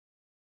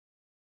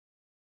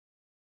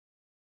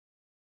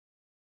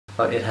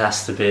Like, it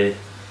has to be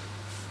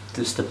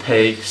just a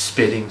peak,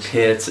 spitting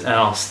pits, and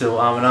I'll still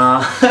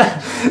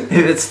if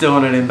it's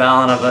doing it in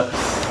Ballina. But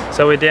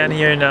so we're down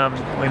here in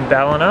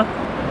Ballina.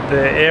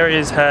 The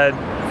area's had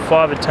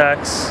 5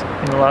 attacks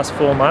in the last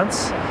 4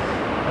 months.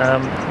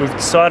 We've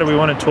decided we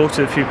want to talk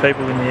to a few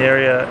people in the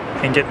area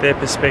and get their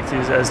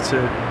perspectives as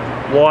to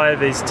why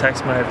these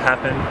attacks may have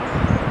happened,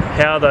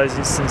 how those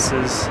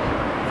instances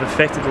have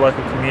affected the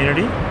local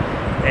community,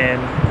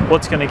 and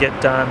what's going to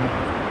get done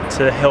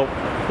to help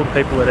put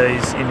people at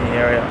ease in the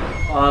area.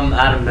 I'm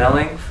Adam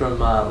Melling from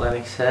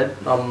Lennox Head.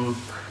 I've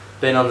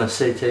been on the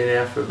CT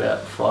now for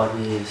about 5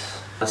 years.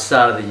 At the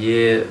start of the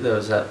year there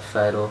was that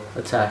fatal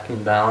attack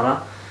in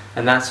Ballina,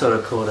 and that sort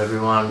of caught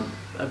everyone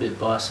a bit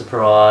by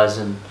surprise.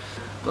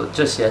 But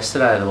just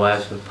yesterday the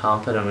waves were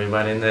pumping and we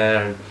went in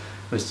there and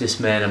it was just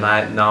me and a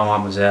mate, no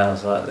one was out. I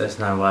was like, there's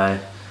no way.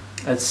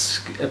 It's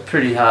a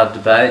pretty hard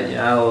debate, you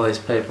know, all these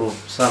people,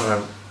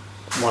 some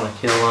want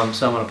to kill them,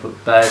 some want to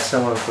put baits,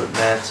 some want to put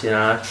nets, you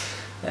know,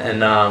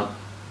 and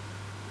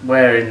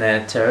we're in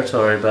their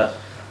territory, but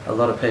a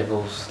lot of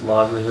people's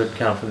livelihood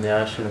come from the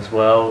ocean as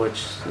well,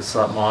 which is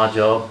like my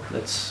job,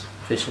 it's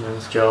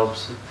fishermen's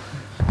jobs.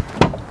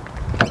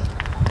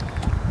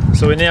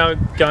 So we're now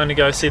going to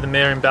go see the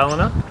Mayor in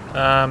Ballina.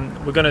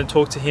 We're going to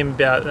talk to him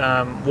about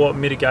what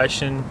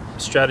mitigation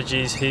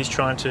strategies he's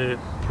trying to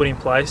put in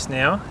place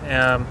now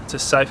to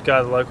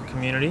safeguard the local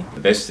community.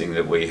 The best thing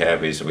that we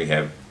have is we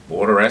have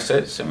water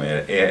assets and we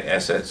have air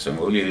assets, and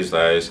we'll use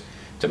those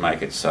to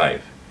make it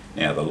safe.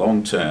 Now the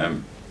long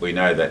term, we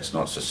know that's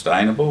not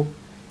sustainable,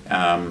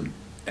 and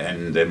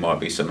there might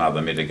be some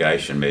other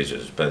mitigation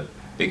measures, but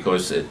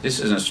because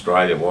this is an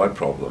Australia-wide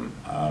problem,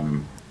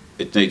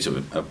 it needs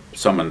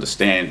someone to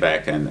stand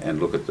back and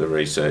look at the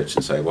research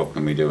and say, what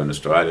can we do in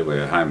Australia?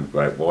 We're home with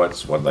great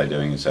whites. What are they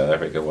doing in South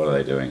Africa? What are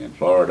they doing in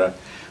Florida?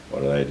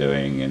 What are they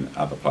doing in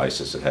other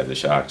places that have the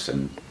sharks?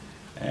 And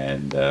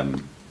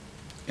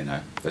you know,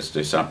 let's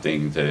do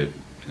something to,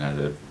 you know,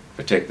 to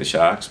protect the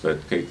sharks but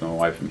keep them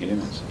away from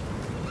humans.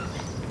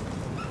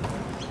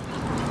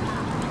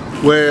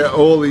 We're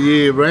all the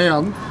year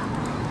round,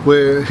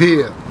 we're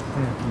here,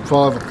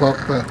 5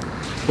 o'clock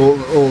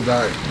all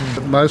day.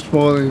 Most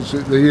mornings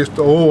there used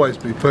to always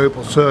be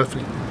people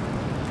surfing,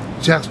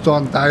 just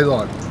on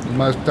daylight. The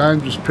most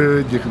dangerous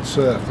period you can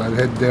surf. They'd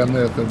head down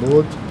there to the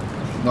woods.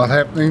 Not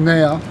happening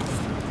now.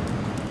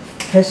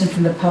 A person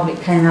from the public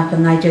came up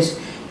and they just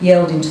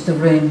yelled into the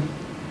room,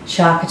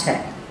 shark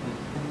attack.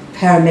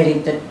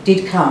 Paramedic that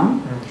did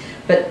come,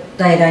 but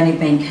they had only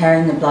been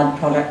carrying the blood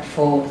product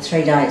for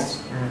 3 days,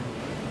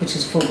 which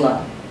is full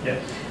blood. Yeah.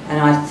 And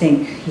I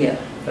think, yeah.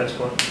 That's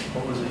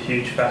what was a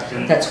huge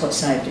factor. That's what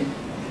saved him.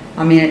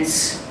 I mean,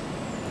 it's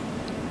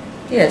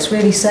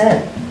really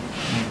sad.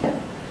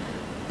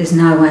 There's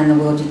no way in the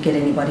world you'd get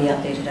anybody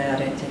out there today, I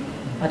don't think.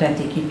 I don't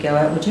think you'd go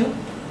out, would you?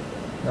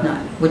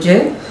 No. Would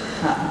you?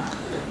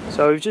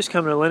 So we've just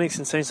come to Lennox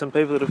and seen some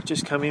people that have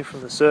just come in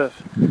from the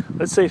surf.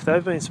 Let's see if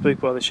they've been spooked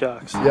by the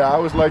sharks. Yeah, I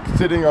was like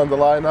sitting on the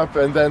lineup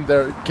and then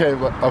there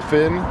came a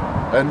fin,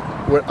 and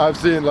I've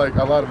seen like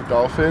a lot of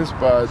dolphins,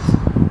 but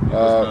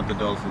not the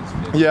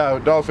dolphins. Yeah,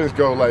 dolphins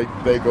go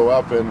they go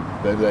up and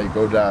then they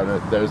go down.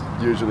 There's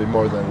usually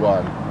more than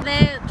one.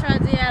 They tried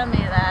to yell me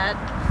that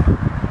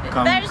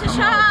there's a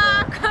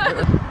shark.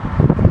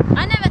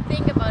 I never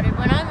think about it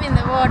when I'm in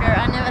the water.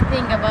 I never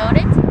think about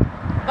it,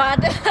 but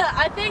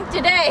I think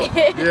today.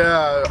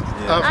 Yeah,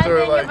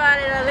 after I think about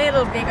it a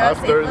little because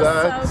after it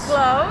was so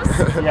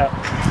close. Yeah.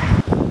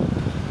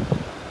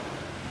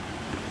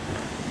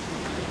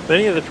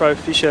 Many of the pro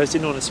fishers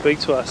didn't want to speak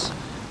to us,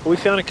 but we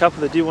found a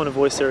couple that did want to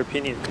voice their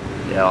opinion.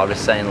 Yeah, I've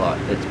just seen like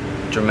a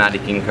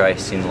dramatic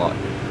increase in like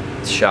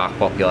shark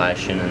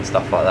population and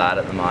stuff like that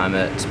at the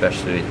moment,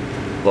 especially with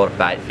a lot of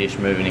bait fish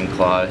moving in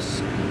close,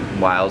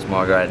 whales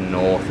migrating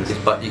north.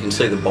 But you can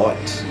see the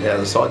bites out of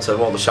the side, so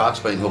while the shark's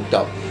been hooked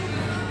up,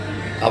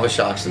 other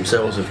sharks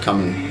themselves have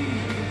come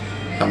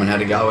and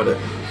had a go at it.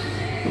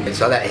 And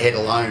so that head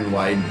alone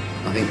weighed,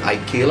 I think,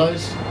 8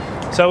 kilos.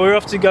 So we're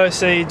off to go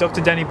see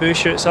Dr. Danny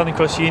Bucher at Southern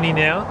Cross Uni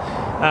now.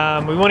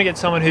 We want to get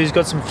someone who's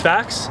got some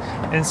facts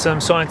and some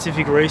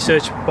scientific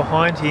research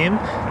behind him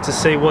to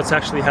see what's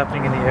actually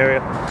happening in the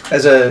area.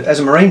 As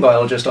a marine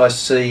biologist, I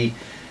see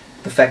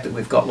the fact that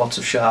we've got lots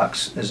of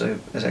sharks as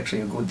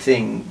actually a good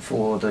thing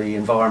for the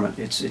environment.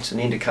 It's an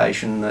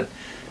indication that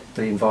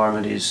the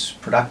environment is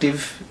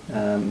productive.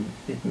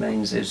 It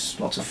means there's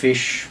lots of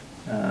fish,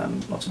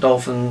 lots of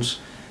dolphins,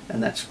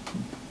 and that's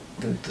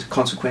the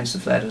consequence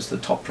of that is the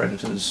top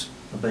predators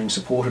are being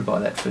supported by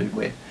that food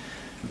web.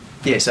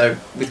 Yeah, so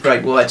with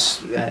great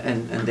whites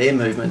and their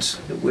movements,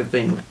 we've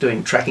been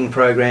doing tracking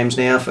programs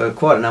now for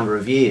quite a number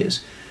of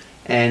years.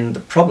 And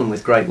the problem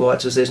with great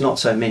whites is there's not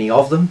so many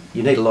of them.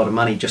 You need a lot of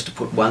money just to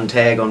put one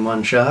tag on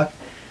one shark.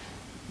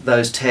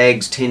 Those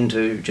tags tend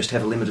to just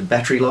have a limited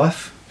battery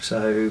life,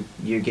 so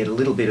you get a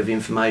little bit of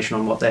information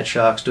on what that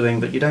shark's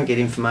doing, but you don't get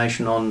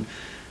information on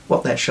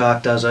what that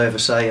shark does over,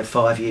 say, a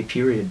 5-year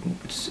period.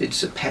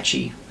 It's a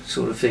patchy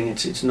sort of thing.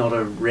 It's not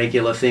a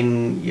regular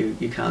thing.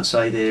 You can't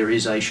say there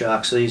is a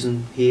shark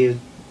season here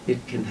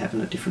it can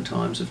happen at different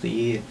times of the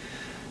year.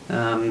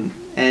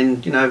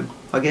 And you know,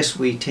 I guess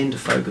we tend to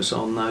focus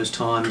on those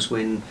times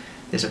when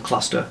there's a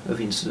cluster of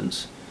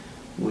incidents.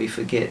 We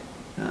forget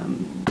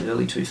the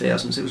early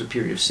 2000s, there was a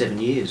period of 7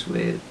 years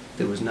where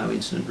there was no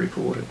incident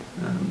reported.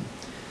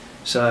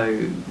 So,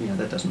 you know,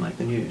 that doesn't make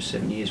the news.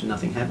 7 years of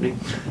nothing happening.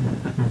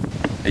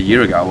 A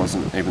year ago I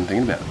wasn't even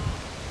thinking about it.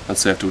 I'd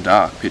surf till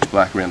dark, pitch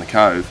black around the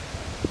cove,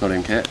 not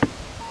even care.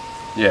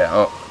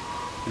 Yeah,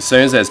 as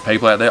soon as there's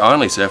people out there, I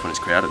only surf when it's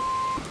crowded.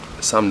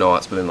 Some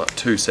nights within like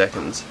 2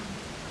 seconds,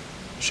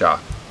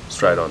 shark,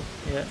 straight on.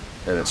 Yeah.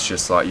 And it's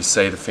just like you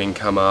see the fin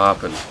come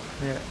up and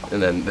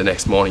then the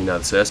next morning you know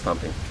the surf's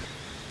pumping.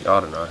 I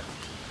don't know.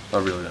 I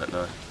really don't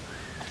know.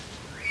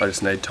 I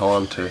just need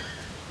time to...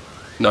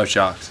 No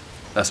sharks.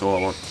 That's all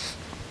I want.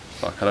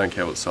 Like, I don't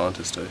care what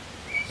scientists do.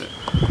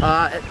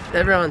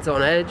 Everyone's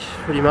on edge,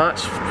 pretty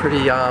much.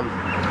 Pretty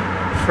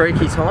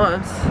freaky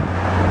times.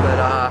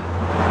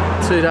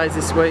 But 2 days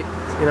this week,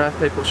 you know,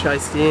 people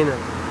chased in.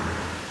 And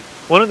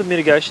one of the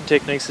mitigation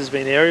techniques has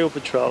been aerial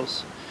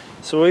patrols.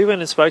 So we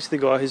went and spoke to the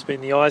guy who's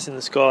been the eyes in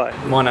the sky.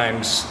 My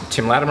name's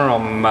Tim Latimer.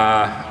 I'm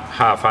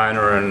half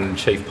owner and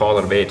chief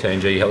pilot of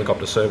T&G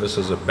Helicopter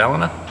services at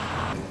Ballina.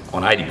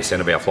 On 80%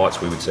 of our flights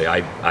we would see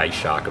a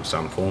shark of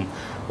some form,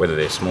 whether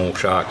they're small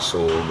sharks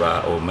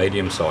or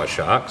medium-sized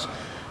sharks.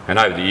 And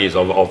over the years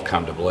I've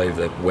come to believe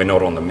that we're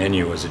not on the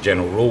menu as a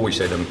general rule. We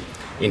see them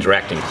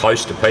interacting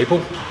close to people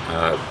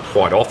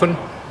quite often.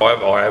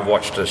 I have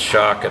watched a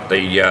shark at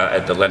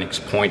the Lennox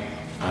Point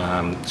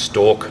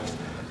stalk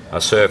a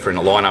surfer in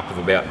a lineup of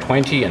about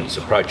 20, and it's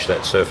approached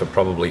that surfer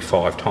probably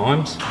 5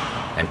 times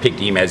and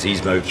picked him as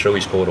he's moved through.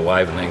 He's caught a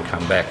wave and then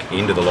come back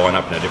into the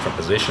lineup in a different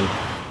position,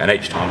 and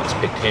each time it's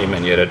picked him,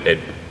 and yet it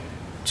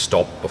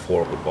stopped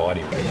before it would bite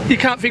him. You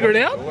can't figure it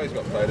out?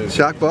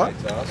 Shark bite?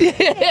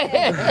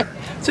 Yeah,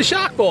 it's a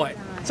shark bite.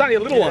 It's only a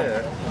little one.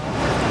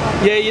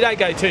 Yeah, you don't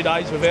go 2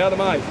 days without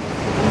them, eh?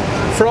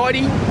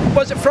 Friday,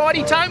 was it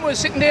Friday, Tone? We were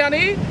sitting down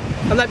here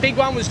and that big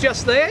one was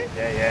just there?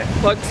 Yeah.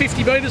 Like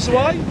 50 metres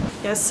away?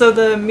 Yes, so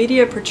the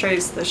media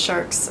portrays the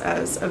sharks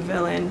as a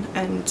villain,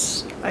 and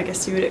I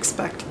guess you would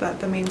expect that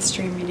the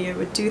mainstream media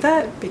would do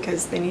that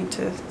because they need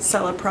to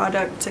sell a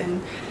product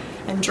and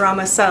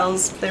drama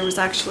sells. There was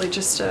actually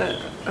just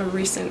a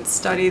recent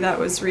study that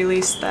was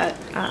released that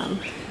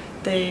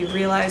they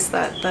realized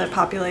that the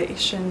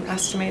population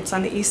estimates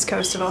on the east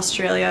coast of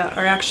Australia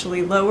are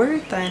actually lower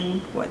than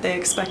what they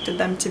expected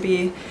them to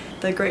be.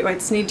 The great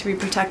whites need to be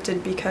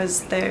protected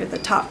because they're the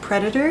top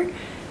predator,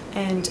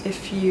 and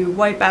if you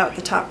wipe out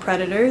the top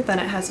predator, then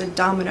it has a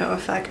domino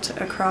effect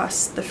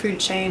across the food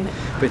chain.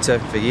 Been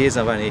surfing for years.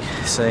 I've only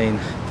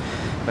seen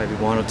maybe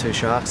 1 or 2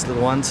 sharks,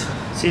 little ones.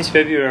 Since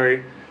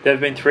February, there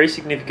have been 3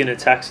 significant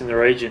attacks in the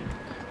region,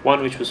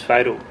 one which was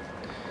fatal.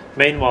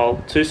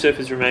 Meanwhile, 2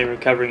 surfers remain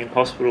recovering in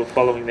hospital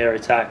following their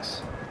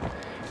attacks.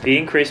 The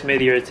increased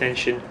media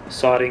attention,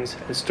 sightings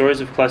and stories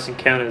of close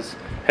encounters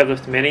have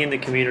left many in the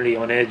community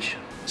on edge.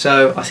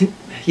 So I think,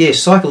 yes,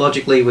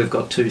 psychologically we've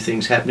got 2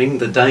 things happening.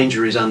 The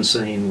danger is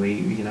unseen.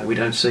 We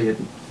don't see it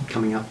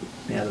coming up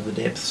out of the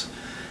depths.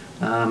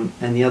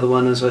 And the other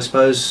one is, I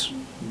suppose,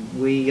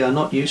 we are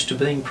not used to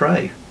being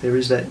prey. There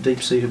is that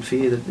deep-seated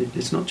fear that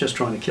it's not just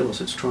trying to kill us,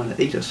 it's trying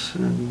to eat us.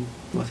 And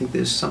I think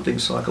there's something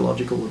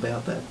psychological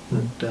about that.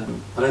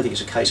 I don't think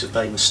it's a case of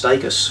they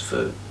mistake us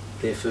for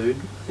their food.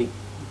 I think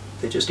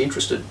they're just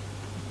interested.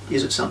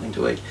 Is it something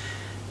to eat?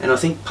 And I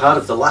think part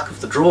of the luck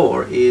of the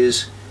draw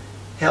is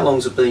how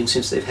long's it been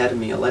since they've had a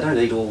meal. They don't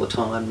eat all the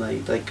time.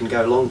 They can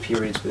go long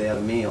periods without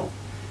a meal.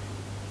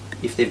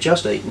 If they've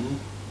just eaten,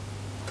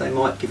 they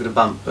might give it a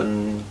bump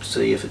and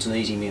see if it's an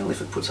easy meal,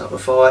 if it puts up a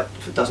fight.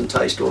 If it doesn't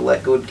taste all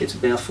that good, gets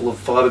a mouthful of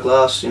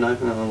fiberglass,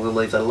 we'll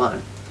leave that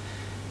alone.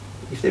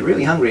 If they're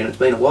really hungry and it's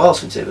been a while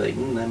since they've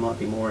eaten, they might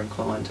be more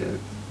inclined to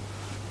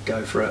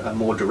go for a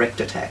more direct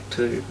attack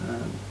too.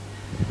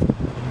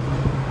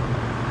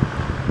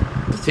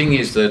 The thing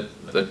is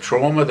that the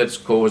trauma that's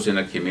caused in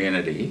a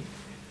community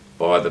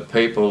by the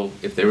people,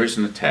 if there is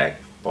an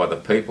attack, by the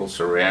people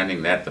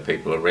surrounding that, the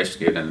people are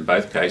rescued, and in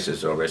both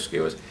cases are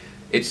rescuers,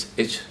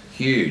 it's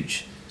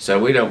huge. So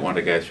we don't want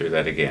to go through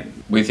that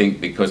again. We think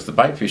because the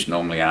bait fish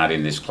normally aren't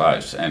in this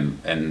close, and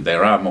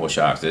there are more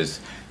sharks. There's,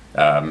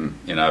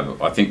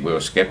 I think we were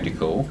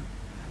sceptical,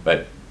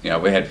 but we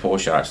had 4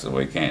 sharks the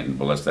weekend.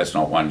 Well, that's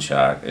not one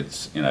shark.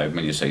 It's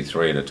when you see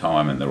 3 at a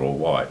time and they're all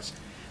whites,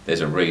 there's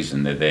a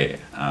reason they're there.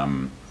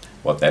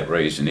 What that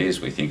reason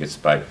is, we think it's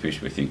bait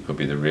fish. We think it could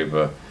be the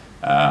river.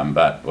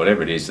 But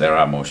whatever it is, there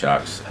are more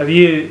sharks. Have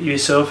you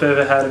yourself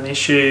ever had an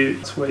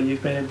issue where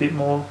you've been a bit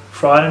more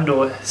frightened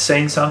or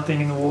seen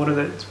something in the water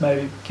that's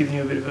maybe given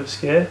you a bit of a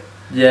scare?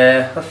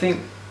 Yeah, I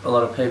think a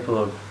lot of people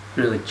are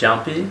really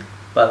jumpy,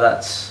 but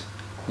that's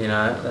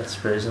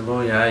reasonable,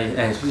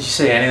 and if you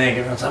see anything,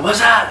 everyone's like, what's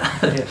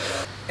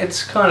that?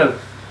 It's kind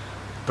of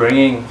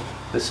bringing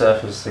the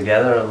surfers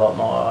together a lot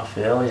more, I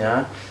feel,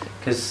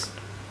 because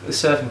the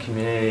surfing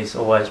community's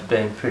always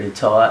been pretty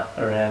tight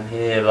around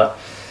here, but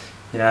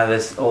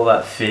there's all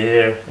that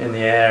fear in the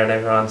air and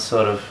everyone's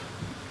sort of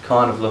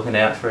kind of looking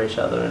out for each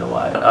other in a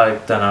way. I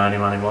don't know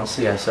anyone who wants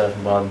to go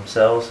surfing by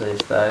themselves these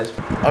days.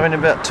 I mean,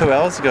 about 2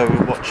 hours ago we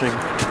were watching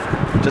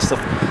just off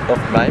the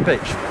main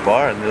beach,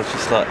 Byron. There was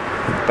just like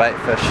bait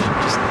fish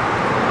just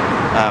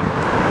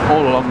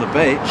all along the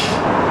beach,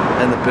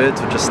 and the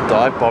birds were just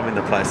dive bombing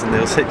the place, and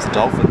there was heaps of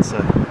dolphins. So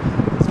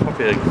there's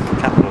probably a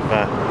couple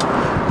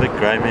of big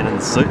grey men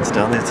in suits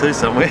down there too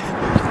somewhere.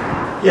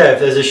 Yeah, if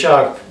there's a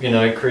shark, you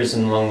know,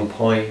 cruising along the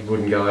point, you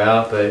wouldn't go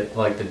out, but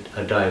like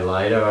a day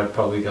later, I'd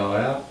probably go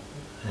out.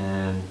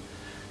 And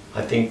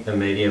I think the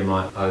media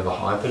might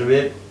overhype it a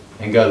bit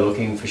and go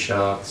looking for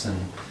sharks and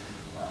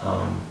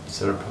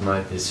sort of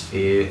promote this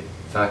fear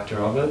factor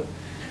of it.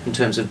 In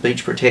terms of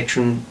beach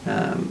protection,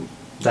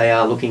 they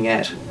are looking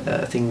at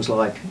things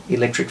like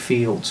electric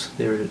fields.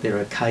 There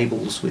are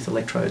cables with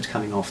electrodes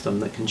coming off them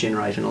that can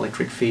generate an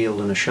electric field,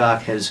 and a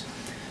shark has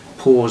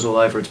pores all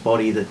over its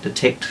body that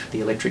detect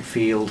the electric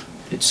field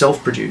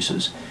itself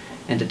produces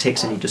and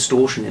detects any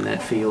distortion in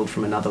that field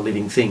from another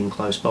living thing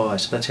close by.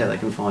 So that's how they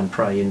can find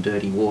prey in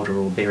dirty water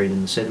or buried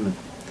in the sediment.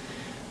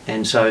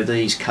 And so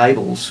these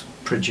cables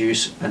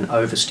produce an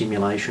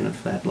overstimulation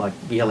of that, like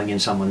yelling in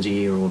someone's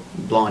ear or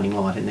blinding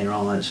light in their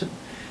eyes.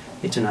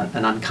 It's an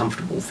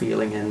uncomfortable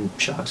feeling, and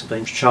sharks have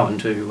been shown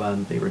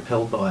to be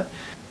repelled by it.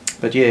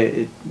 But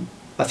yeah,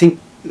 I think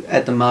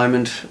at the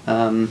moment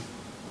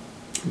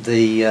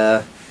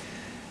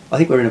I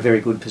think we're in a very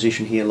good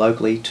position here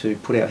locally to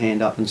put our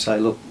hand up and say,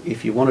 look,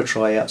 if you want to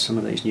try out some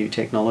of these new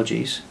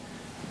technologies,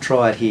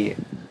 try it here.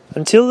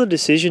 Until the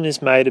decision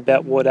is made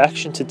about what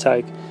action to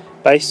take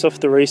based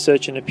off the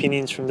research and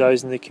opinions from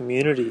those in the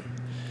community,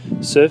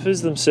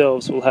 surfers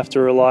themselves will have to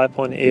rely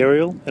upon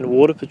aerial and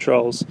water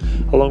patrols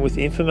along with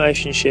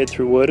information shared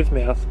through word of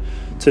mouth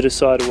to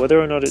decide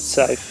whether or not it's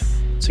safe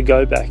to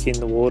go back in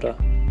the water.